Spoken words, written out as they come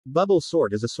Bubble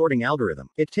sort is a sorting algorithm.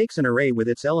 It takes an array with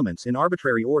its elements in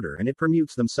arbitrary order and it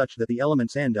permutes them such that the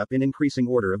elements end up in increasing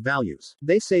order of values.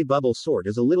 They say bubble sort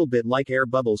is a little bit like air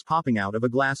bubbles popping out of a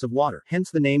glass of water, hence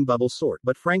the name bubble sort,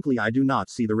 but frankly I do not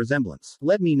see the resemblance.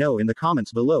 Let me know in the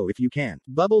comments below if you can.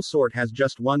 Bubble sort has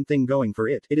just one thing going for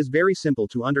it. It is very simple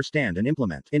to understand and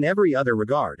implement. In every other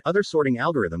regard, other sorting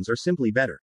algorithms are simply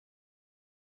better.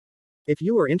 If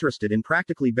you are interested in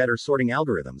practically better sorting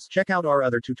algorithms, check out our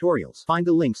other tutorials. Find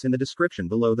the links in the description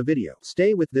below the video.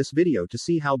 Stay with this video to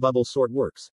see how bubble sort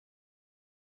works,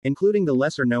 including the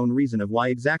lesser known reason of why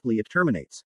exactly it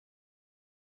terminates,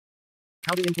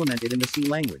 how to implement it in the C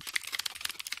language,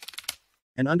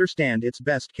 and understand its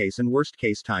best case and worst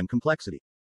case time complexity.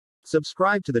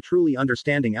 Subscribe to the Truly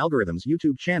Understanding Algorithms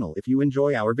YouTube channel if you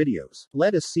enjoy our videos.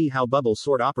 Let us see how bubble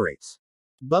sort operates.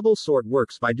 Bubble sort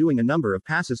works by doing a number of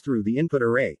passes through the input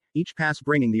array, each pass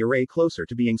bringing the array closer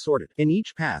to being sorted. In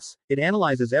each pass, it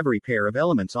analyzes every pair of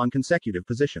elements on consecutive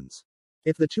positions.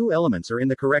 If the two elements are in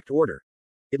the correct order,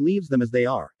 it leaves them as they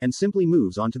are, and simply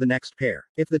moves on to the next pair.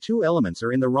 If the two elements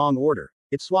are in the wrong order,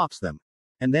 it swaps them,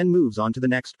 and then moves on to the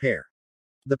next pair.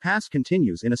 The pass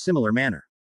continues in a similar manner.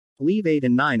 Leave 8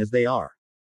 and 9 as they are.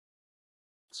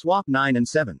 Swap 9 and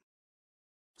 7.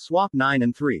 Swap 9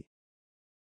 and 3.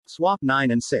 Swap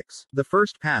 9 and 6. The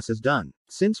first pass is done.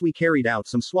 Since we carried out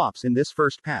some swaps in this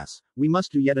first pass, we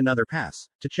must do yet another pass,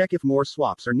 to check if more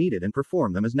swaps are needed and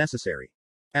perform them as necessary.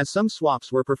 As some swaps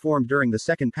were performed during the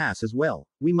second pass as well,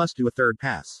 we must do a third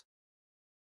pass.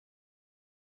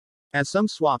 As some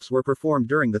swaps were performed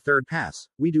during the third pass,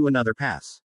 we do another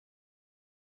pass.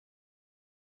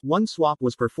 One swap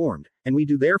was performed, and we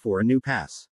do therefore a new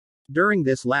pass. During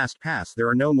this last pass there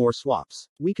are no more swaps.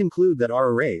 We conclude that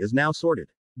our array is now sorted.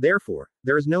 Therefore,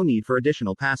 there is no need for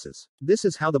additional passes. This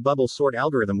is how the bubble sort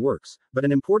algorithm works, but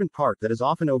an important part that is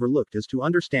often overlooked is to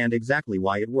understand exactly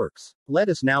why it works. Let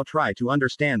us now try to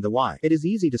understand the why. It is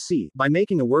easy to see, by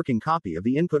making a working copy of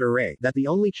the input array, that the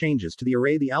only changes to the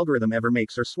array the algorithm ever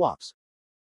makes are swaps,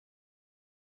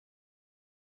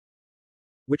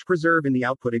 which preserve in the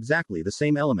output exactly the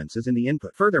same elements as in the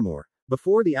input. Furthermore,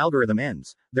 before the algorithm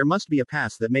ends, there must be a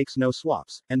pass that makes no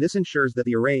swaps, and this ensures that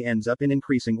the array ends up in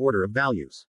increasing order of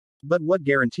values. But what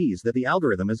guarantees that the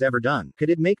algorithm is ever done? Could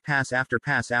it make pass after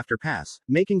pass after pass,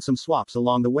 making some swaps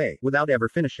along the way, without ever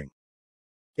finishing?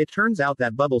 It turns out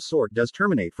that bubble sort does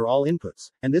terminate for all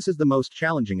inputs, and this is the most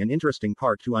challenging and interesting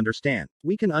part to understand.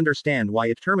 We can understand why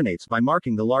it terminates by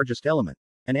marking the largest element,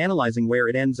 and analyzing where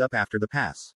it ends up after the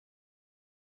pass.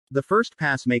 The first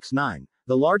pass makes 9,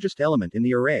 the largest element in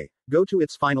the array, go to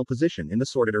its final position in the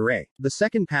sorted array. The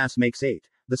second pass makes 8,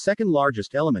 the second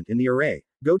largest element in the array,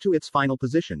 go to its final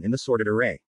position in the sorted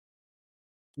array.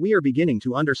 We are beginning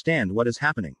to understand what is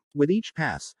happening. With each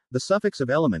pass, the suffix of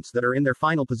elements that are in their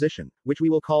final position, which we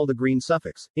will call the green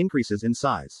suffix, increases in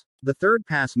size. The third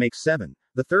pass makes 7,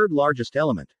 the third largest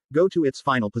element, go to its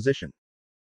final position.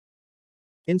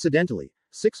 Incidentally,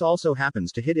 6 also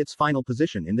happens to hit its final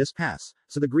position in this pass,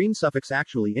 so the green suffix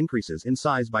actually increases in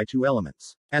size by 2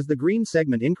 elements. As the green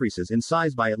segment increases in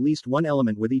size by at least 1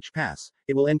 element with each pass,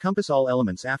 it will encompass all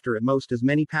elements after at most as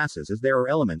many passes as there are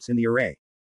elements in the array.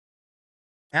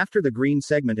 After the green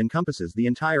segment encompasses the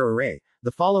entire array,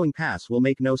 the following pass will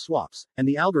make no swaps, and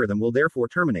the algorithm will therefore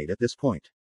terminate at this point.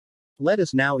 Let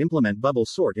us now implement bubble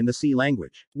sort in the C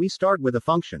language. We start with a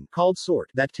function called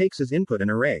sort that takes as input an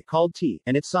array called T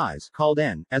and its size called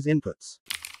n as inputs.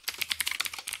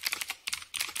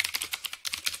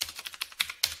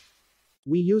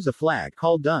 We use a flag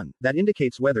called done that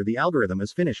indicates whether the algorithm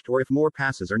is finished or if more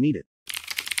passes are needed.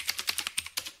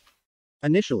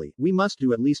 Initially, we must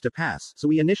do at least a pass, so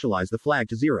we initialize the flag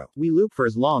to 0. We loop for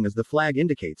as long as the flag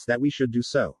indicates that we should do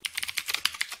so.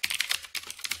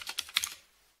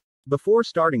 Before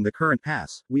starting the current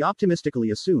pass, we optimistically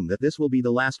assume that this will be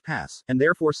the last pass, and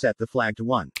therefore set the flag to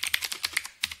 1.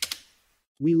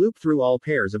 We loop through all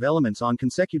pairs of elements on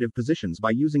consecutive positions by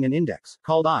using an index,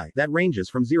 called I, that ranges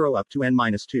from 0 up to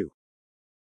n-2.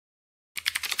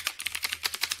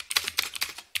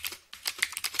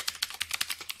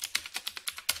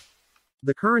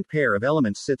 The current pair of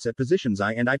elements sits at positions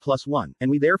I and I+1, and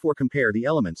we therefore compare the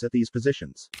elements at these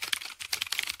positions.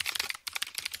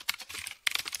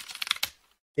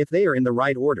 If they are in the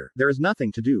right order, there is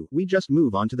nothing to do, we just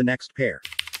move on to the next pair.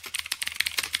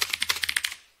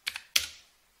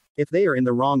 If they are in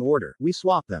the wrong order, we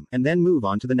swap them, and then move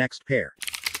on to the next pair.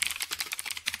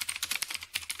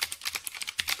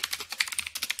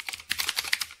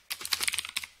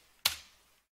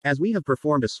 As we have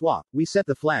performed a swap, we set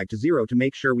the flag to 0 to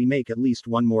make sure we make at least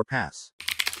one more pass.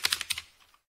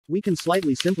 We can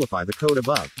slightly simplify the code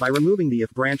above by removing the if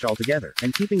branch altogether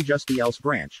and keeping just the else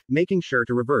branch, making sure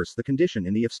to reverse the condition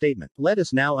in the if statement. Let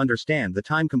us now understand the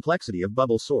time complexity of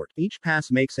bubble sort. Each pass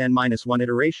makes n-1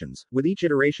 iterations, with each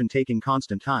iteration taking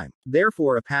constant time.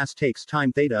 Therefore, a pass takes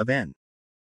time theta of n.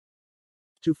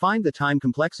 To find the time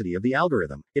complexity of the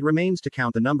algorithm, it remains to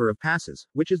count the number of passes,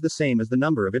 which is the same as the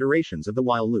number of iterations of the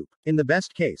while loop. In the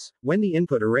best case, when the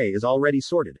input array is already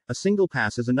sorted, a single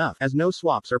pass is enough, as no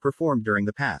swaps are performed during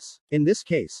the pass. In this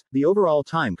case, the overall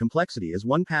time complexity is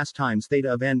 1 pass times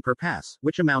theta of n per pass,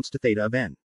 which amounts to theta of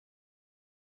n.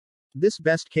 This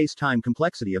best case time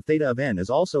complexity of theta of n is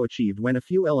also achieved when a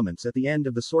few elements at the end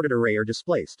of the sorted array are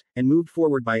displaced and moved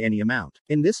forward by any amount.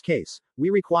 In this case, we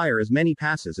require as many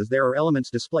passes as there are elements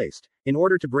displaced, in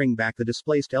order to bring back the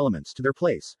displaced elements to their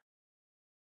place,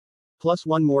 plus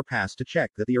one more pass to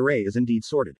check that the array is indeed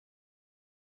sorted.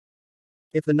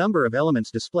 If the number of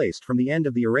elements displaced from the end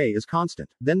of the array is constant,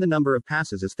 then the number of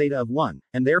passes is theta of 1,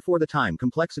 and therefore the time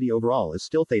complexity overall is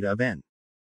still theta of n.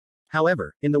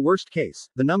 However, in the worst case,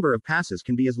 the number of passes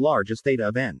can be as large as theta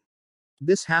of n.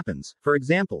 This happens, for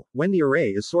example, when the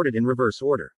array is sorted in reverse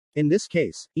order. In this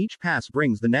case, each pass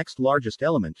brings the next largest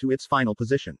element to its final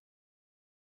position.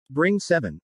 Bring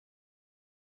 7,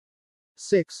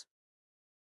 6,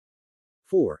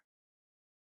 4,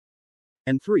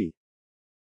 and 3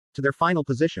 to their final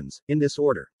positions, in this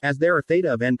order. As there are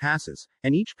theta of n passes,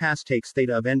 and each pass takes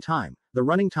theta of n time, the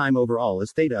running time overall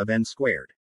is theta of n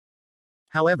squared.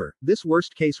 However, this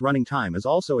worst-case running time is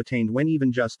also attained when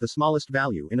even just the smallest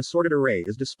value in a sorted array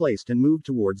is displaced and moved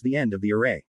towards the end of the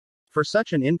array. For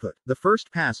such an input, the first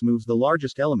pass moves the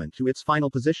largest element to its final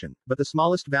position, but the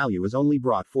smallest value is only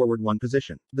brought forward one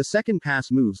position. The second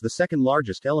pass moves the second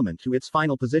largest element to its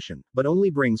final position, but only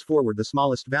brings forward the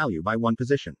smallest value by one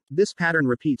position. This pattern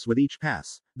repeats with each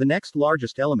pass. The next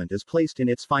largest element is placed in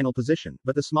its final position,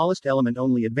 but the smallest element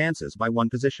only advances by one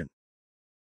position.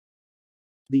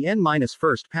 The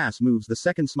n-first pass moves the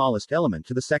second smallest element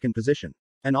to the second position,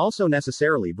 and also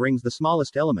necessarily brings the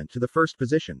smallest element to the first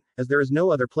position, as there is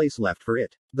no other place left for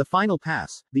it. The final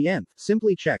pass, the nth,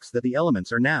 simply checks that the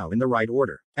elements are now in the right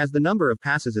order. As the number of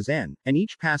passes is n, and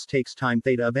each pass takes time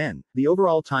theta of n, the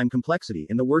overall time complexity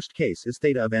in the worst case is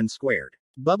theta of n squared.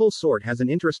 Bubble sort has an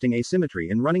interesting asymmetry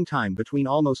in running time between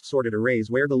almost sorted arrays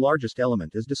where the largest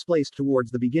element is displaced towards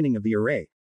the beginning of the array,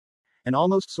 and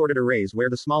almost sorted arrays where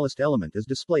the smallest element is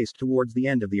displaced towards the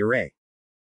end of the array.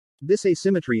 This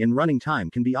asymmetry in running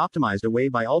time can be optimized away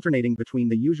by alternating between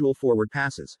the usual forward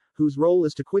passes, whose role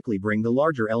is to quickly bring the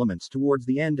larger elements towards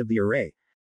the end of the array,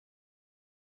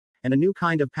 and a new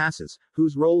kind of passes,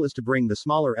 whose role is to bring the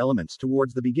smaller elements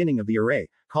towards the beginning of the array,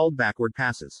 called backward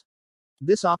passes.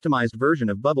 This optimized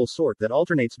version of bubble sort that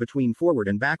alternates between forward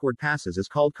and backward passes is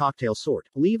called cocktail sort.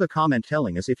 Leave a comment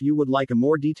telling us if you would like a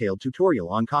more detailed tutorial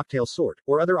on cocktail sort,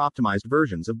 or other optimized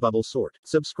versions of bubble sort.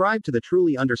 Subscribe to the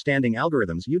Truly Understanding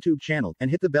Algorithms YouTube channel, and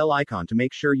hit the bell icon to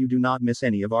make sure you do not miss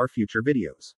any of our future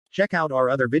videos. Check out our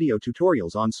other video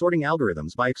tutorials on sorting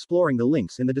algorithms by exploring the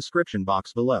links in the description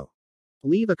box below.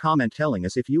 Leave a comment telling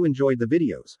us if you enjoyed the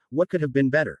videos, what could have been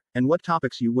better, and what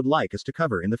topics you would like us to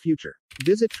cover in the future.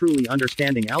 Visit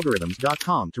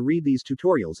trulyunderstandingalgorithms.com to read these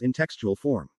tutorials in textual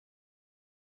form.